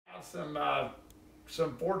got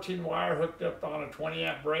some 14 wire hooked up on a 20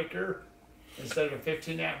 amp breaker instead of a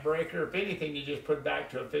 15 amp breaker. If anything, you just put it back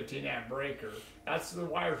to a 15 amp breaker. That's the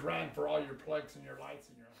wires ran for all your plugs and your lights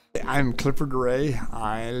and your... I'm Clifford Ray.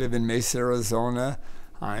 I live in Mesa, Arizona.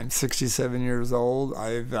 I'm 67 years old.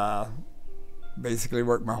 I've basically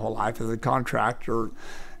worked my whole life as a contractor.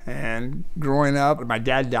 And growing up, my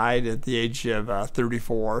dad died at the age of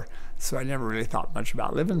 34, so I never really thought much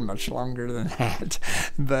about living much longer than that.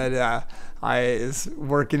 But I was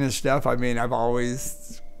working and stuff. I mean, I've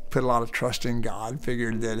always put a lot of trust in God,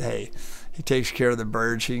 figured that, hey, he takes care of the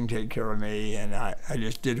birds, he can take care of me, and I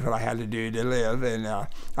just did what I had to do to live. And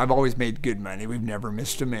I've always made good money. We've never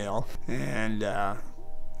missed a meal. And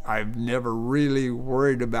I've never really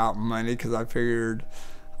worried about money because I figured,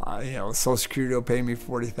 you know, Social Security will pay me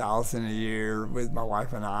 $40,000 a year with my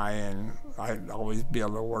wife and and I'd always be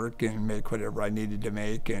able to work and make whatever I needed to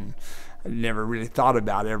make. And I never really thought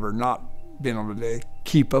about ever not being able to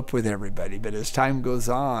keep up with everybody. But as time goes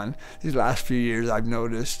on, these last few years, I've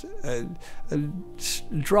noticed a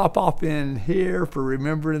drop off in here for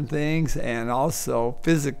remembering things, and also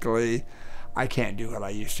physically, I can't do what I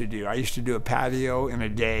used to do. I used to do a patio in a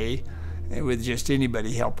day with just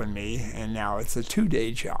anybody helping me, and now it's a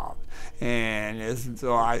 2-day job. And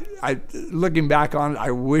so I looking back on it,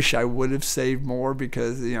 I wish I would have saved more,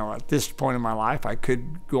 because, you know, at this point in my life, I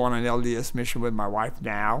could go on an LDS mission with my wife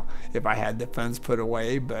now if I had the funds put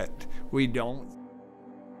away, but we don't.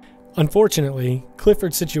 Unfortunately,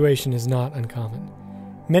 Clifford's situation is not uncommon.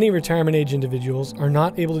 Many retirement age individuals are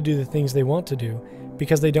not able to do the things they want to do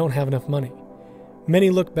because they don't have enough money.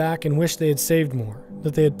 Many look back and wish they had saved more,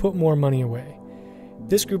 that they had put more money away.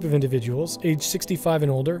 This group of individuals, age 65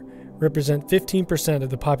 and older, represent 15%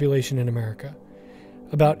 of the population in America.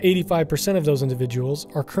 About 85% of those individuals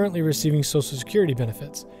are currently receiving Social Security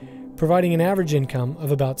benefits, providing an average income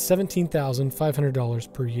of about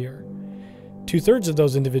 $17,500 per year. 2/3 of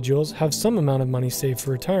those individuals have some amount of money saved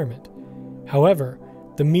for retirement. However,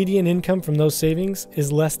 the median income from those savings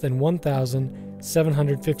is less than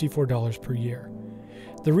 $1,754 per year.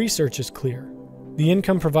 The research is clear. The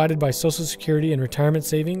income provided by Social Security and retirement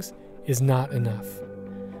savings is not enough.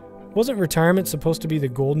 Wasn't retirement supposed to be the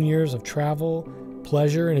golden years of travel,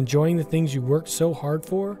 pleasure, and enjoying the things you worked so hard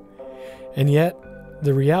for? And yet,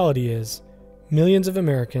 the reality is, millions of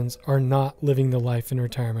Americans are not living the life in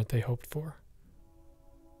retirement they hoped for.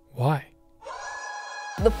 Why?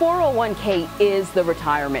 The 401k is the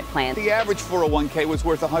retirement plan. The average 401k was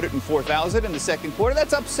worth $104,000 in the second quarter.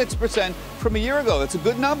 That's up 6% from a year ago. That's a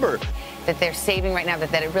good number. That they're saving right now,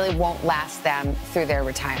 that it really won't last them through their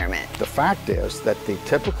retirement. The fact is that the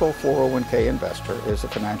typical 401k investor is a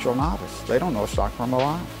financial novice. They don't know stock from a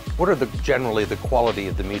line. What are generally the quality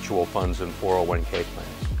of the mutual funds and 401k plans?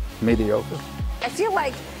 Mediocre. I feel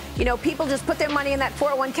like, you know, people just put their money in that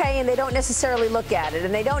 401k and they don't necessarily look at it,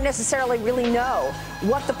 and they don't necessarily really know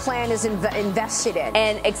what the plan is invested in.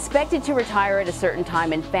 And expected to retire at a certain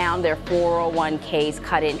time and found their 401ks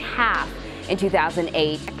cut in half in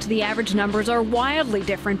 2008. The average numbers are wildly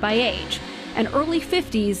different by age. An early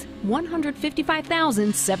 50s,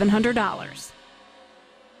 $155,700.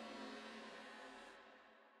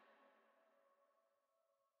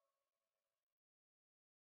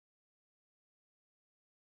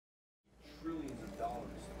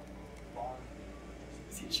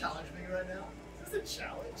 Is he challenging me right now? Is this a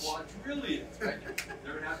challenge? Well, it really is. Right?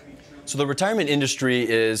 There would have to be true. So the retirement industry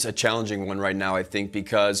is a challenging one right now, I think,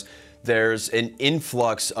 because there's an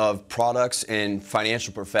influx of products and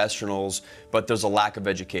financial professionals, but there's a lack of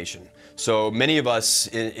education. So many of us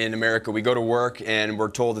in America, we go to work and we're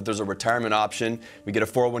told that there's a retirement option. We get a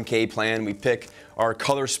 401k plan, we pick our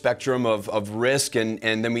color spectrum of risk, and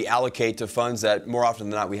then we allocate to funds that more often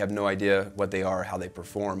than not we have no idea what they are, how they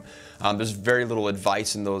perform. There's very little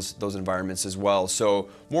advice in those environments as well. So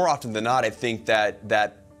more often than not, I think that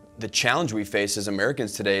the challenge we face as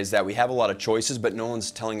Americans today is that we have a lot of choices, but no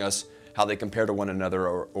one's telling us how they compare to one another,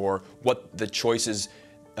 or what the choices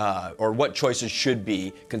or what choices should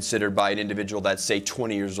be considered by an individual that's, say,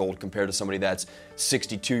 20 years old compared to somebody that's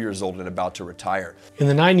 62 years old and about to retire. In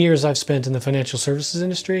the 9 years I've spent in the financial services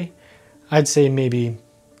industry, I'd say maybe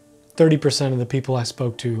 30% of the people I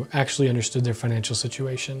spoke to actually understood their financial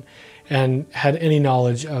situation and had any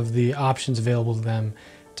knowledge of the options available to them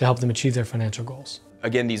to help them achieve their financial goals.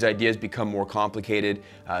 Again, these ideas become more complicated.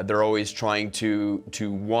 They're always trying to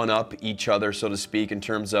one-up each other, so to speak, in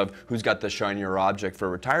terms of who's got the shinier object for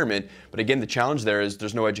retirement. But again, the challenge there is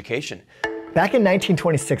there's no education. Back in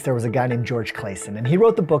 1926, there was a guy named George Clason, and he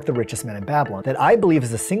wrote the book The Richest Man in Babylon, that I believe is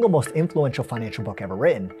the single most influential financial book ever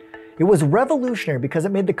written. It was revolutionary because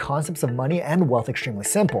it made the concepts of money and wealth extremely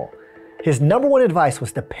simple. His #1 advice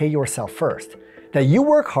was to pay yourself first. That you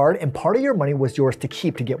work hard and part of your money was yours to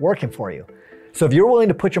keep to get working for you. So if you're willing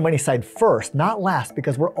to put your money aside first, not last,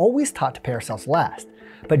 because we're always taught to pay ourselves last.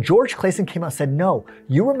 But George Clason came out and said, no,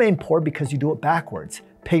 you remain poor because you do it backwards.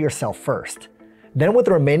 Pay yourself first. Then with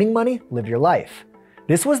the remaining money, live your life.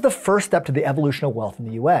 This was the first step to the evolution of wealth in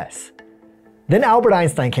the US. Then Albert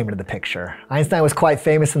Einstein came into the picture. Einstein was quite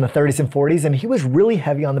famous in the 30s and 40s, and he was really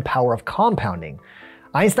heavy on the power of compounding.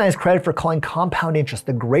 Einstein is credited for calling compound interest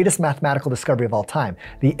the greatest mathematical discovery of all time,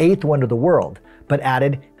 the 8th wonder of the world, but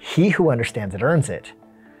added, he who understands it earns it.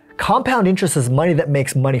 Compound interest is money that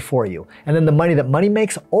makes money for you, and then the money that money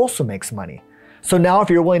makes also makes money. So now if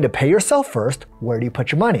you're willing to pay yourself first, where do you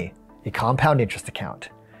put your money? A compound interest account.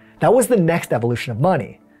 That was the next evolution of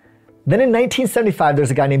money. Then in 1975, there's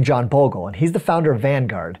a guy named John Bogle, and he's the founder of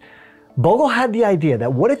Vanguard. Bogle had the idea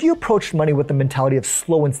that what if you approached money with the mentality of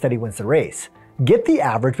slow and steady wins the race? Get the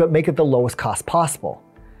average, but make it the lowest cost possible.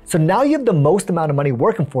 So now you have the most amount of money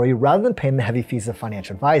working for you rather than paying the heavy fees of a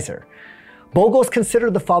financial advisor. Bogle is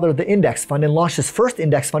considered the father of the index fund and launched his first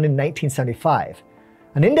index fund in 1975.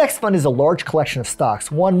 An index fund is a large collection of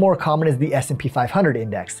stocks. One more common is the S&P 500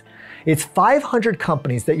 index. It's 500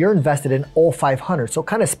 companies that you're invested in, all 500, so it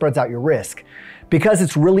kind of spreads out your risk. Because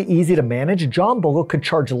it's really easy to manage, John Bogle could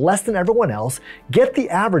charge less than everyone else, get the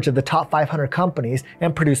average of the top 500 companies,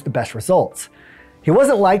 and produce the best results. He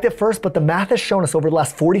wasn't liked at first, but the math has shown us over the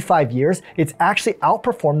last 45 years, it's actually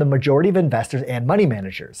outperformed the majority of investors and money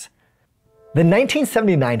managers. Then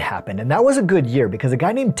 1979 happened, and that was a good year because a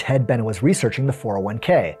guy named Ted Bennett was researching the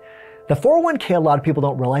 401k. The 401k, a lot of people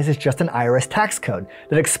don't realize, is just an IRS tax code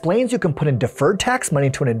that explains you can put in deferred tax money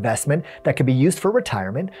into an investment that could be used for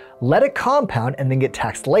retirement, let it compound, and then get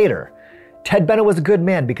taxed later. Ted Bennett was a good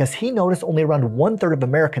man because he noticed only around 1/3 of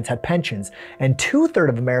Americans had pensions, and 2/3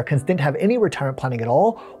 of Americans didn't have any retirement planning at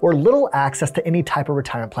all or little access to any type of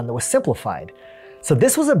retirement plan that was simplified. So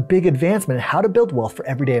this was a big advancement in how to build wealth for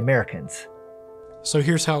everyday Americans. So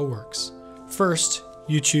here's how it works. First,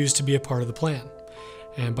 you choose to be a part of the plan.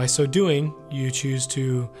 And by so doing, you choose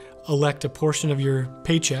to elect a portion of your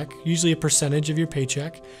paycheck, usually a percentage of your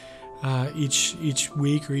paycheck, each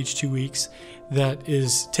week or each 2 weeks, that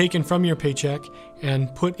is taken from your paycheck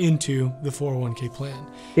and put into the 401k plan.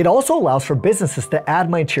 It also allows for businesses to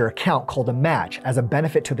add money to your account called a match as a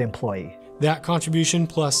benefit to the employee. That contribution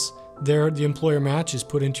plus the employer match is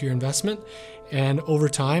put into your investment, and over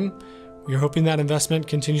time, you're hoping that investment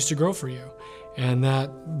continues to grow for you. And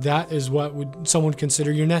that is what someone would consider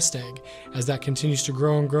your nest egg. As that continues to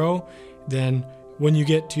grow and grow, then when you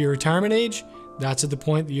get to your retirement age, that's at the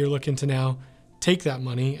point that you're looking to now take that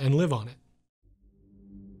money and live on it.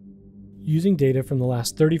 Using data from the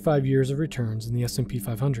last 35 years of returns in the S&P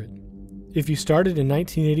 500. If you started in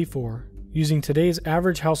 1984, using today's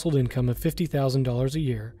average household income of $50,000 a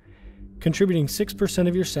year, contributing 6%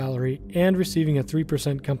 of your salary and receiving a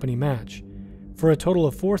 3% company match, for a total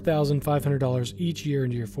of $4,500 each year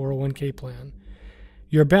into your 401k plan,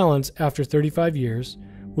 your balance after 35 years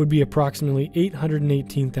would be approximately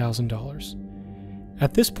 $818,000.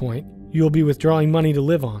 At this point, you will be withdrawing money to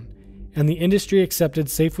live on, and the industry-accepted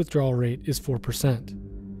safe withdrawal rate is 4%.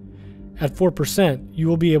 At 4%, you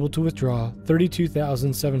will be able to withdraw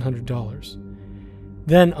 $32,700.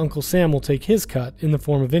 Then Uncle Sam will take his cut in the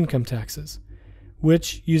form of income taxes,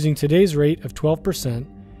 which, using today's rate of 12%,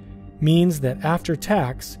 means that after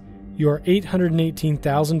tax, your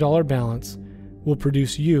 $818,000 balance will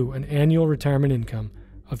produce you an annual retirement income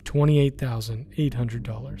of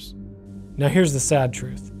 $28,800. Now here's the sad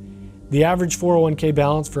truth. The average 401k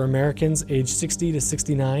balance for Americans aged 60 to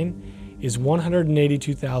 69 is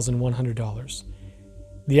 $182,100.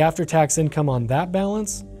 The after-tax income on that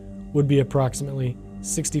balance would be approximately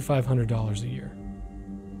 $6,500 a year.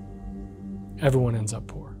 Everyone ends up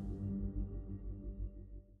poor.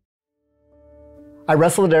 I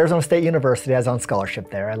wrestled at Arizona State University. I was on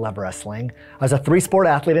scholarship there. I love wrestling. I was a 3-sport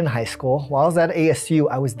athlete in high school. While I was at ASU,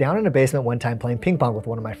 I was down in a basement one time playing ping pong with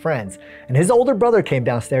one of my friends. And his older brother came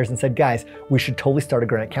downstairs and said, guys, we should totally start a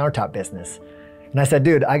granite countertop business. And I said,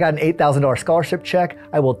 dude, I got an $8,000 scholarship check.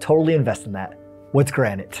 I will totally invest in that. What's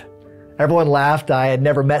granite? Everyone laughed. I had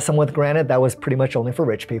never met someone with granite. That was pretty much only for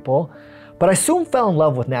rich people. But I soon fell in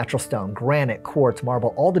love with natural stone, granite, quartz,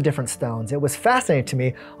 marble, all the different stones. It was fascinating to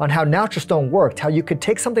me on how natural stone worked, how you could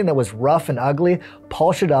take something that was rough and ugly,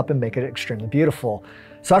 polish it up and make it extremely beautiful.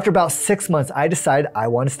 So after about 6 months, I decided I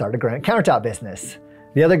wanted to start a granite countertop business.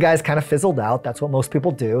 The other guys kind of fizzled out. That's what most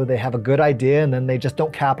people do. They have a good idea and then they just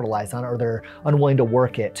don't capitalize on it, or they're unwilling to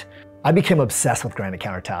work it. I became obsessed with granite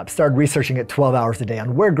countertops, started researching it 12 hours a day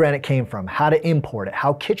on where granite came from, how to import it,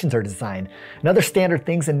 how kitchens are designed, and other standard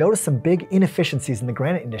things, and noticed some big inefficiencies in the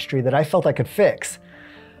granite industry that I felt I could fix.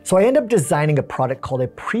 So I ended up designing a product called a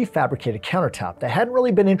prefabricated countertop that hadn't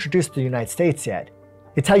really been introduced to the United States yet.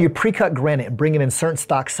 It's how you pre-cut granite and bring it in certain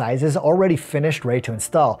stock sizes, already finished, ready to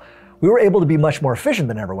install. We were able to be much more efficient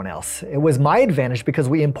than everyone else. It was my advantage because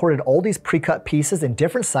we imported all these pre-cut pieces in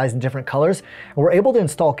different sizes and different colors, and we're able to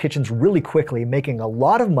install kitchens really quickly, making a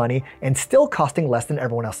lot of money and still costing less than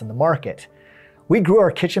everyone else in the market. We grew our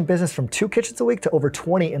kitchen business from 2 kitchens a week to over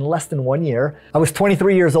 20 in less than 1 year. I was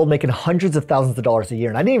 23 years old making hundreds of thousands of dollars a year,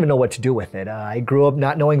 and I didn't even know what to do with it. I grew up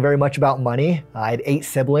not knowing very much about money. I had 8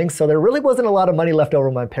 siblings, so there really wasn't a lot of money left over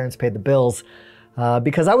when my parents paid the bills.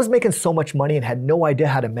 Because I was making so much money and had no idea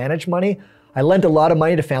how to manage money, I lent a lot of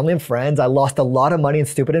money to family and friends. I lost a lot of money in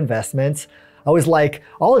stupid investments. I was like,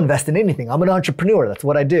 I'll invest in anything. I'm an entrepreneur. That's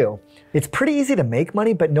what I do. It's pretty easy to make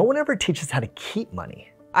money, but no one ever teaches how to keep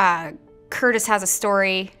money. Curtis has a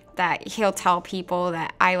story that he'll tell people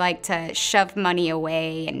that I like to shove money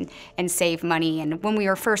away and save money. And when we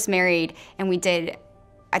were first married and we did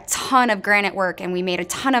a ton of granite work and we made a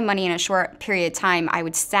ton of money in a short period of time, I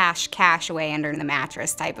would stash cash away under the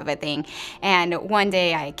mattress type of a thing. And one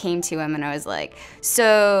day I came to him and I was like,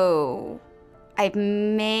 so I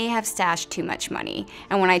may have stashed too much money.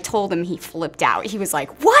 And when I told him, he flipped out. He was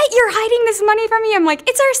like, what? You're hiding this money from me? I'm like,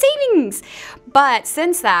 it's our savings. But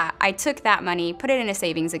since that, I took that money, put it in a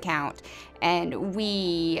savings account, and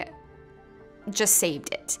we just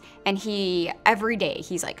saved it. And every day,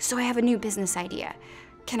 he's like, so I have a new business idea.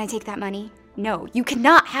 Can I take that money? No, you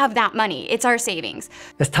cannot have that money. It's our savings.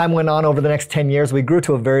 As time went on over the next 10 years, we grew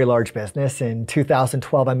to a very large business. In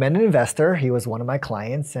 2012, I met an investor. He was one of my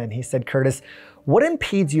clients, and he said, Curtis, what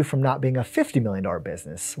impedes you from not being a $50 million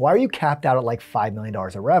business? Why are you capped out at like $5 million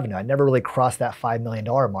of revenue? I never really crossed that $5 million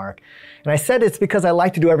mark. And I said, it's because I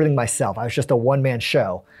like to do everything myself. I was just a one-man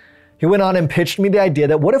show. He went on and pitched me the idea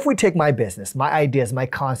that what if we take my business, my ideas, my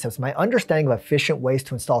concepts, my understanding of efficient ways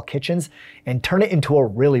to install kitchens and turn it into a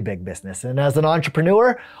really big business. And as an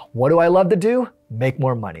entrepreneur, what do I love to do? Make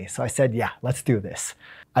more money. So I said, yeah, let's do this.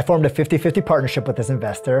 I formed a 50-50 partnership with this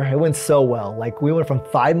investor. It went so well. Like we went from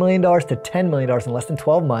 $5 million to $10 million in less than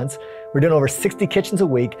 12 months. We're doing over 60 kitchens a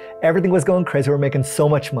week. Everything was going crazy. We were making so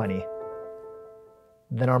much money.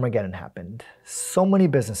 Then Armageddon happened. So many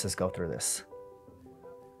businesses go through this.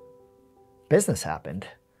 Business happened.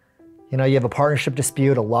 You know, you have a partnership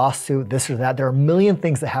dispute, a lawsuit, this or that. There are a million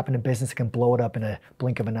things that happen in business that can blow it up in a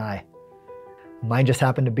blink of an eye. Mine just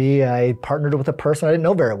happened to be I partnered with a person I didn't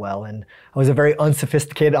know very well, and I was a very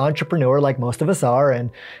unsophisticated entrepreneur like most of us are,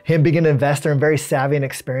 and him being an investor and very savvy and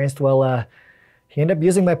experienced, well, he ended up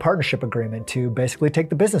using my partnership agreement to basically take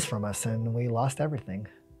the business from us, and we lost everything.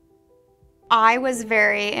 I was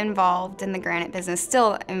very involved in the granite business,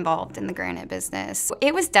 still involved in the granite business.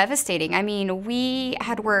 It was devastating. I mean, we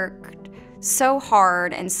had worked so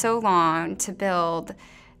hard and so long to build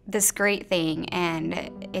this great thing,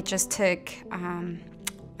 and it just took,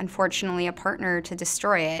 unfortunately, a partner to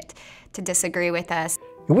destroy it, to disagree with us.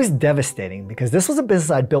 It was devastating because this was a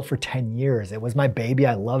business I'd built for 10 years. It was my baby,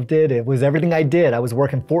 I loved it. It was everything I did. I was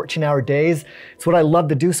working 14-hour days. It's what I loved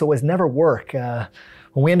to do, so it was never work.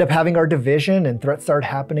 When we ended up having our division and threats started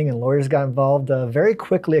happening and lawyers got involved, very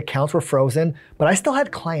quickly accounts were frozen, but I still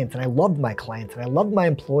had clients and I loved my clients and I loved my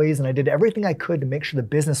employees and I did everything I could to make sure the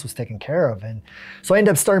business was taken care of. And so I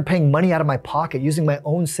ended up starting paying money out of my pocket, using my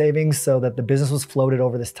own savings so that the business was floated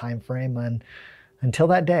over this time frame. And until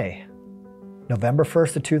that day, November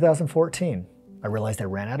 1st of 2014, I realized I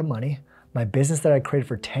ran out of money. My business that I created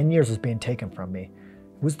for 10 years was being taken from me.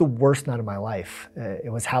 It was the worst night of my life.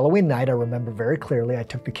 It was Halloween night, I remember very clearly. I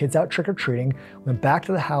took the kids out trick-or-treating, went back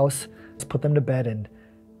to the house, put them to bed, and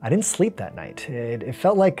I didn't sleep that night. It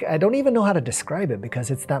felt like, I don't even know how to describe it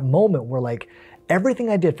because it's that moment where like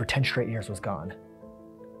everything I did for 10 straight years was gone.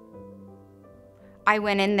 I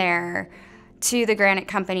went in there to the granite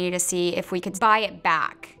company to see if we could buy it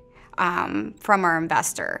back from our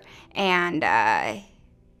investor. And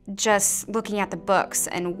just looking at the books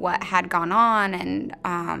and what had gone on,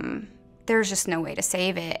 and there's just no way to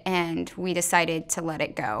save it, and we decided to let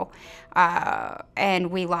it go.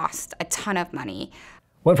 And we lost a ton of money.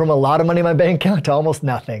 Went from a lot of money in my bank account to almost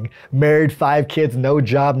nothing. Married, 5 kids, no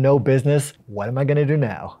job, no business. What am I gonna do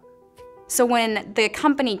now? So when the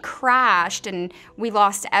company crashed and we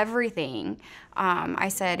lost everything, I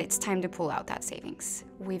said, it's time to pull out that savings.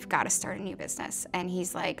 We've got to start a new business. And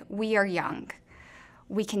he's like, we are young.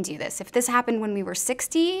 We can do this. If this happened when we were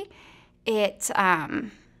 60, it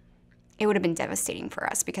it would have been devastating for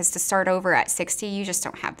us, because to start over at 60, you just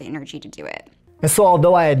don't have the energy to do it. And so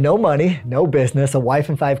although I had no money, no business, a wife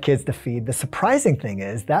and 5 kids to feed, the surprising thing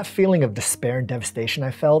is that feeling of despair and devastation I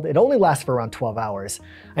felt, it only lasted for around 12 hours.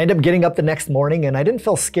 I ended up getting up the next morning and I didn't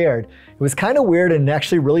feel scared. It was kind of weird and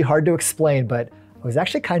actually really hard to explain, but I was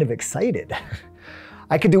actually kind of excited.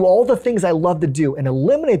 I could do all the things I love to do and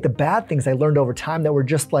eliminate the bad things I learned over time that were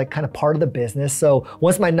just like kind of part of the business. So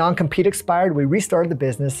once my non-compete expired, we restarted the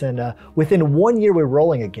business, and within 1 year we were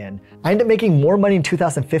rolling again. I ended up making more money in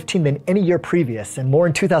 2015 than any year previous, and more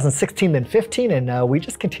in 2016 than 15, and we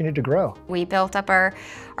just continued to grow. We built up our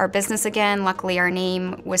business again. Luckily, our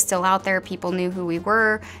name was still out there. People knew who we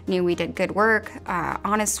were, knew we did good work,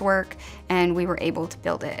 honest work, and we were able to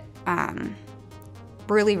build it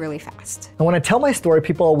really, really fast. And when I tell my story,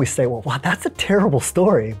 people always say, well, wow, that's a terrible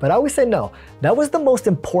story. But I always say, no, that was the most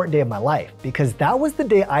important day of my life, because that was the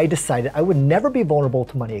day I decided I would never be vulnerable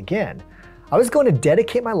to money again. I was going to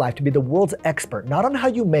dedicate my life to be the world's expert, not on how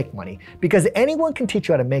you make money, because anyone can teach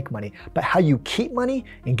you how to make money, but how you keep money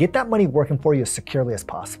and get that money working for you as securely as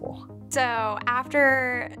possible. So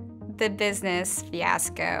after the business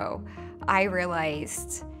fiasco, I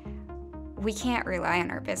realized we can't rely on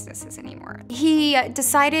our businesses anymore. He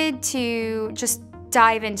decided to just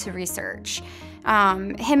dive into research.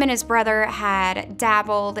 Him and his brother had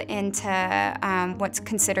dabbled into what's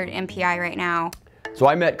considered MPI right now. So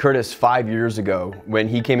I met Curtis 5 years ago when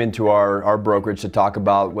he came into our brokerage to talk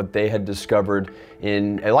about what they had discovered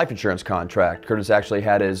in a life insurance contract. Curtis actually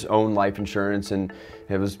had his own life insurance, and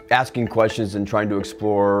he was asking questions and trying to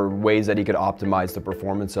explore ways that he could optimize the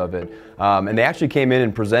performance of it. And they actually came in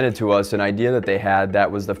and presented to us an idea that they had that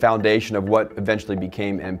was the foundation of what eventually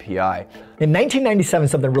became MPI. In 1997,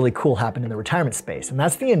 something really cool happened in the retirement space, and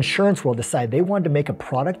that's the insurance world decided they wanted to make a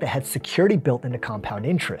product that had security built into compound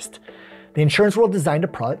interest. The insurance world designed a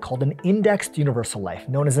product called an indexed universal life,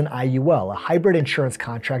 known as an IUL, a hybrid insurance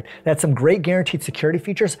contract that had some great guaranteed security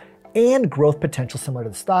features and growth potential similar to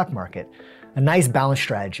the stock market. A nice balanced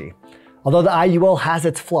strategy. Although the IUL has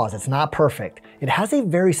its flaws, it's not perfect, it has a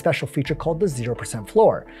very special feature called the 0%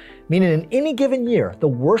 floor, meaning in any given year, the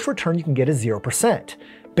worst return you can get is 0%.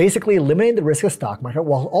 Basically eliminating the risk of the stock market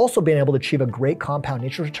while also being able to achieve a great compound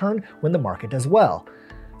interest return when the market does well.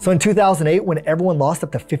 So in 2008, when everyone lost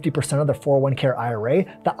up to 50% of their 401k or IRA,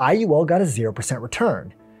 the IUL got a 0%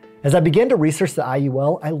 return. As I began to research the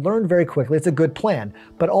IUL, I learned very quickly it's a good plan,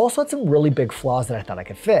 but also had some really big flaws that I thought I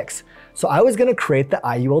could fix. So I was gonna create the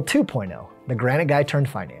IUL 2.0, the granite guy turned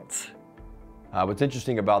finance. What's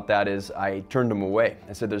interesting about that is I turned them away.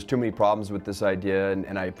 I said there's too many problems with this idea,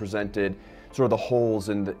 and I presented sort of the holes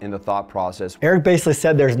in the thought process. Eric basically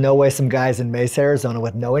said there's no way some guys in Mesa, Arizona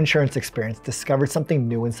with no insurance experience discovered something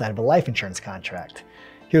new inside of a life insurance contract.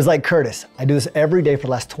 He was like, Curtis, I do this every day for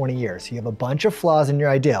the last 20 years. You have a bunch of flaws in your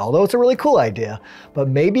idea, although it's a really cool idea, but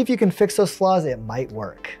maybe if you can fix those flaws, it might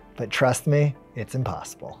work. But trust me, it's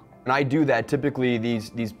impossible. And I do that. Typically,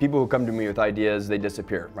 these people who come to me with ideas, they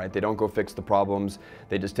disappear, right? They don't go fix the problems.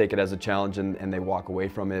 They just take it as a challenge and they walk away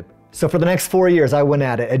from it. So for the next 4 years, I went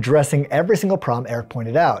at it, addressing every single problem Eric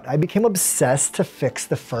pointed out. I became obsessed to fix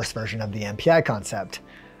the first version of the MPI concept.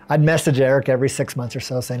 I'd message Eric every 6 months or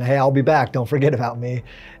so saying, hey, I'll be back, don't forget about me.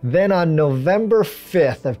 Then on November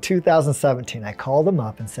 5th of 2017, I called him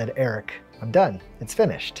up and said, Eric, I'm done, it's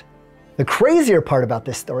finished. The crazier part about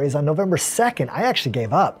this story is on November 2nd, I actually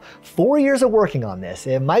gave up. 4 years of working on this.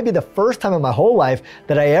 It might be the first time in my whole life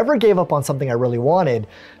that I ever gave up on something I really wanted.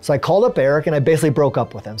 So I called up Eric and I basically broke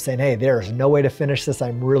up with him saying, hey, there's no way to finish this.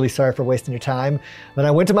 I'm really sorry for wasting your time. Then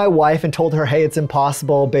I went to my wife and told her, hey, it's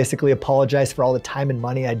impossible. Basically apologized for all the time and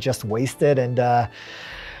money I just wasted. And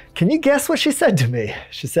can you guess what she said to me?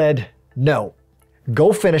 She said, no,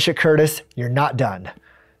 go finish it, Curtis. You're not done.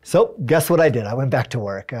 So guess what I did? I went back to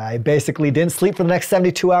work. I basically didn't sleep for the next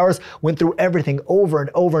 72 hours, went through everything over and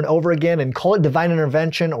over and over again, and call it divine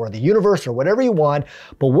intervention or the universe or whatever you want.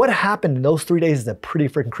 But what happened in those 3 days is a pretty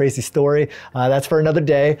freaking crazy story. That's for another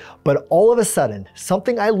day. But all of a sudden,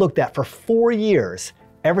 something I looked at for 4 years,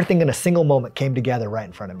 everything in a single moment came together right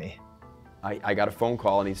in front of me. I got a phone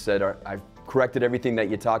call and he said, I've corrected everything that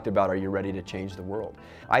you talked about. Are you ready to change the world?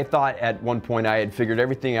 I thought at one point I had figured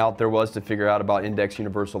everything out there was to figure out about index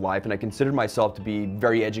universal life, and I considered myself to be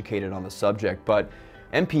very educated on the subject, but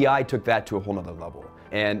MPI took that to a whole nother level.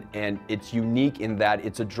 And it's unique in that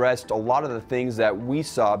it's addressed a lot of the things that we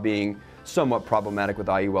saw being somewhat problematic with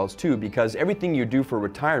IULs too, because everything you do for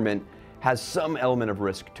retirement has some element of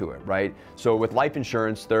risk to it, right? So with life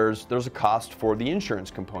insurance, there's a cost for the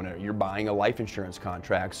insurance component. You're buying a life insurance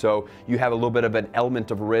contract, so you have a little bit of an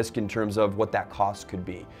element of risk in terms of what that cost could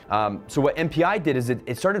be. So what MPI did is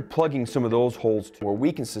it started plugging some of those holes where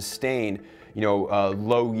we can sustain,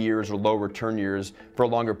 low years or low return years for a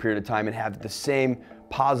longer period of time and have the same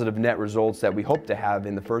positive net results that we hope to have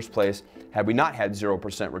in the first place had we not had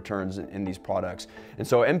 0% returns in these products. And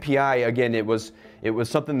so MPI, again, it was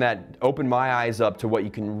something that opened my eyes up to what you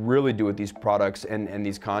can really do with these products and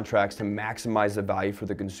these contracts to maximize the value for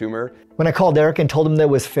the consumer. When I called Eric and told him that it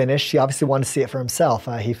was finished, he obviously wanted to see it for himself.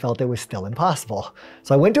 He felt it was still impossible.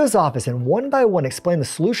 So I went to his office and one by one explained the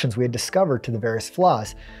solutions we had discovered to the various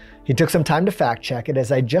flaws. He took some time to fact check it,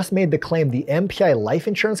 as I just made the claim the MPI life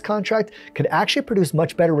insurance contract could actually produce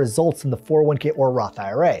much better results than the 401k or Roth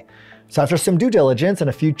IRA. So after some due diligence and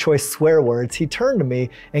a few choice swear words, he turned to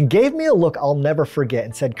me and gave me a look I'll never forget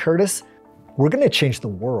and said, "Curtis, we're gonna change the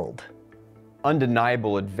world."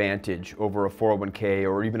 Undeniable advantage over a 401k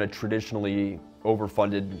or even a traditionally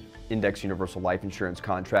overfunded index universal life insurance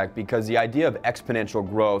contract, because the idea of exponential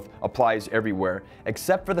growth applies everywhere,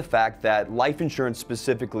 except for the fact that life insurance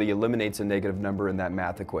specifically eliminates a negative number in that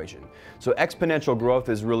math equation. So exponential growth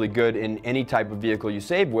is really good in any type of vehicle you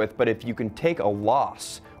save with, but if you can take a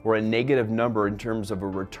loss or a negative number in terms of a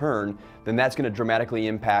return, then that's going to dramatically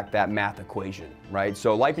impact that math equation, right?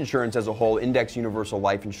 So life insurance as a whole, index universal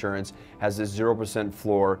life insurance, has this 0%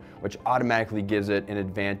 floor, which automatically gives it an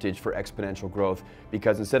advantage for exponential growth,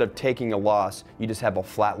 because instead of taking a loss, you just have a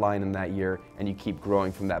flat line in that year and you keep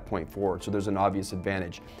growing from that point forward. So there's an obvious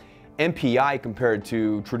advantage. MPI, compared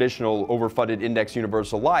to traditional overfunded index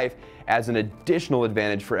universal life, adds an additional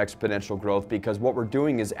advantage for exponential growth, because what we're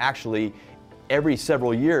doing is actually every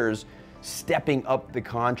several years stepping up the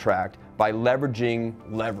contract by leveraging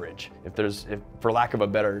leverage, if for lack of a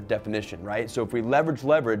better definition, right? So if we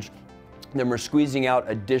leverage, then we're squeezing out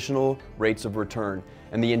additional rates of return.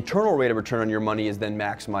 And the internal rate of return on your money is then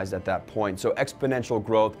maximized at that point. So exponential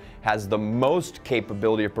growth has the most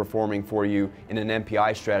capability of performing for you in an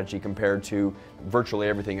MPI strategy compared to virtually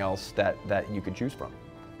everything else that you could choose from.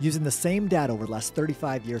 Using the same data over the last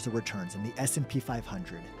 35 years of returns in the S&P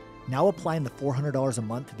 500, now applying the $400 a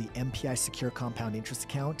month to the MPI Secure Compound Interest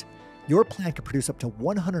Account, your plan could produce up to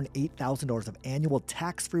 $108,000 of annual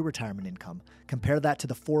tax-free retirement income. Compare that to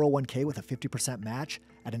the 401k with a 50% match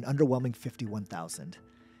at an underwhelming $51,000.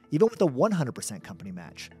 Even with a 100% company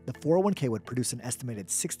match, the 401k would produce an estimated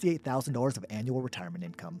 $68,000 of annual retirement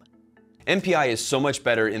income. MPI is so much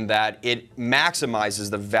better in that it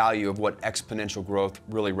maximizes the value of what exponential growth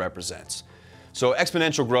really represents. So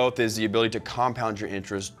exponential growth is the ability to compound your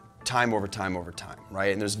interest time over time over time,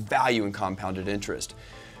 right? And there's value in compounded interest.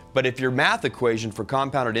 But if your math equation for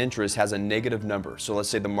compounded interest has a negative number, so let's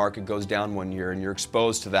say the market goes down one year and you're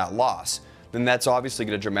exposed to that loss, then that's obviously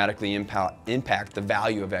going to dramatically impact the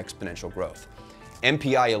value of exponential growth.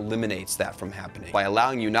 MPI eliminates that from happening by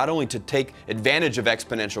allowing you not only to take advantage of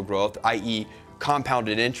exponential growth, i.e.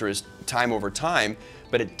 compounded interest time over time,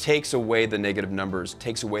 but it takes away the negative numbers,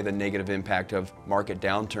 takes away the negative impact of market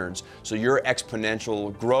downturns. So your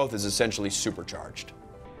exponential growth is essentially supercharged.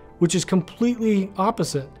 Which is completely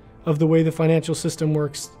opposite of the way the financial system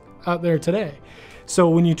works out there today. So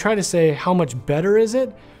when you try to say how much better is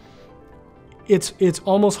it, it's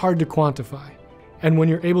almost hard to quantify. And when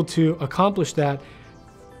you're able to accomplish that,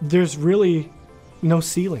 there's really no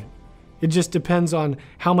ceiling. It just depends on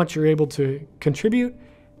how much you're able to contribute,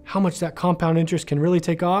 how much that compound interest can really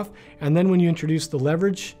take off, and then when you introduce the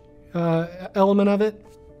leverage element of it,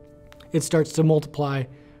 it starts to multiply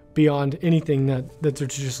beyond anything that the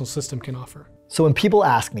traditional system can offer. So when people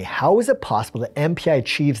ask me, how is it possible that MPI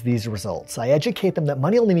achieves these results? I educate them that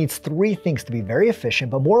money only needs three things to be very efficient,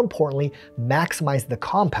 but more importantly, maximize the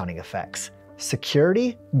compounding effects: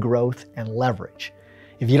 security, growth, and leverage.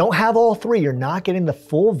 If you don't have all three, you're not getting the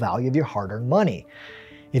full value of your hard-earned money.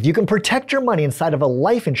 If you can protect your money inside of a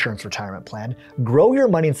life insurance retirement plan, grow your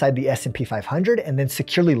money inside the S&P 500, and then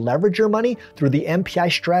securely leverage your money through the MPI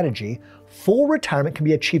strategy, full retirement can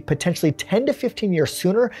be achieved potentially 10 to 15 years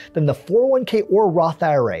sooner than the 401k or Roth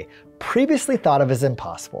IRA, previously thought of as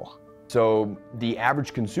impossible. So the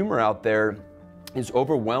average consumer out there is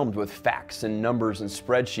overwhelmed with facts and numbers and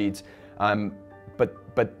spreadsheets.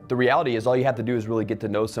 But the reality is all you have to do is really get to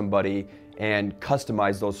know somebody and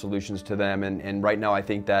customize those solutions to them. And right now I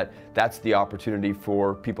think that that's the opportunity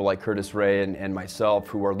for people like Curtis Ray and myself,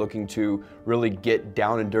 who are looking to really get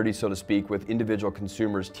down and dirty, so to speak, with individual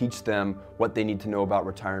consumers, teach them what they need to know about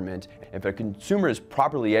retirement. If a consumer is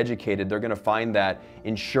properly educated, they're going to find that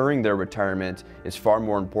ensuring their retirement is far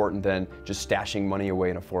more important than just stashing money away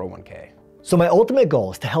in a 401k. So my ultimate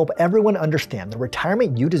goal is to help everyone understand the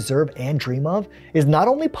retirement you deserve and dream of is not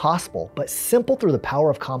only possible, but simple through the power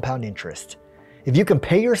of compound interest. If you can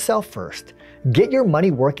pay yourself first, get your money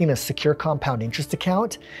working in a secure compound interest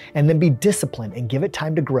account, and then be disciplined and give it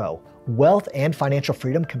time to grow, wealth and financial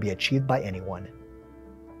freedom can be achieved by anyone.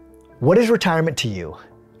 What is retirement to you?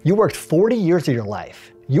 You worked 40 years of your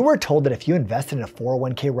life. You were told that if you invested in a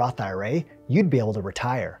 401k Roth IRA, you'd be able to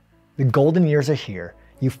retire. The golden years are here.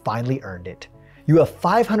 You finally earned it. You have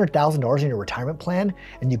 $500,000 in your retirement plan,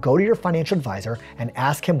 and you go to your financial advisor and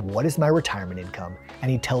ask him, what is my retirement income?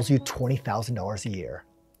 And he tells you $20,000 a year.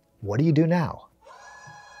 What do you do now?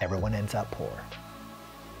 Everyone ends up poor.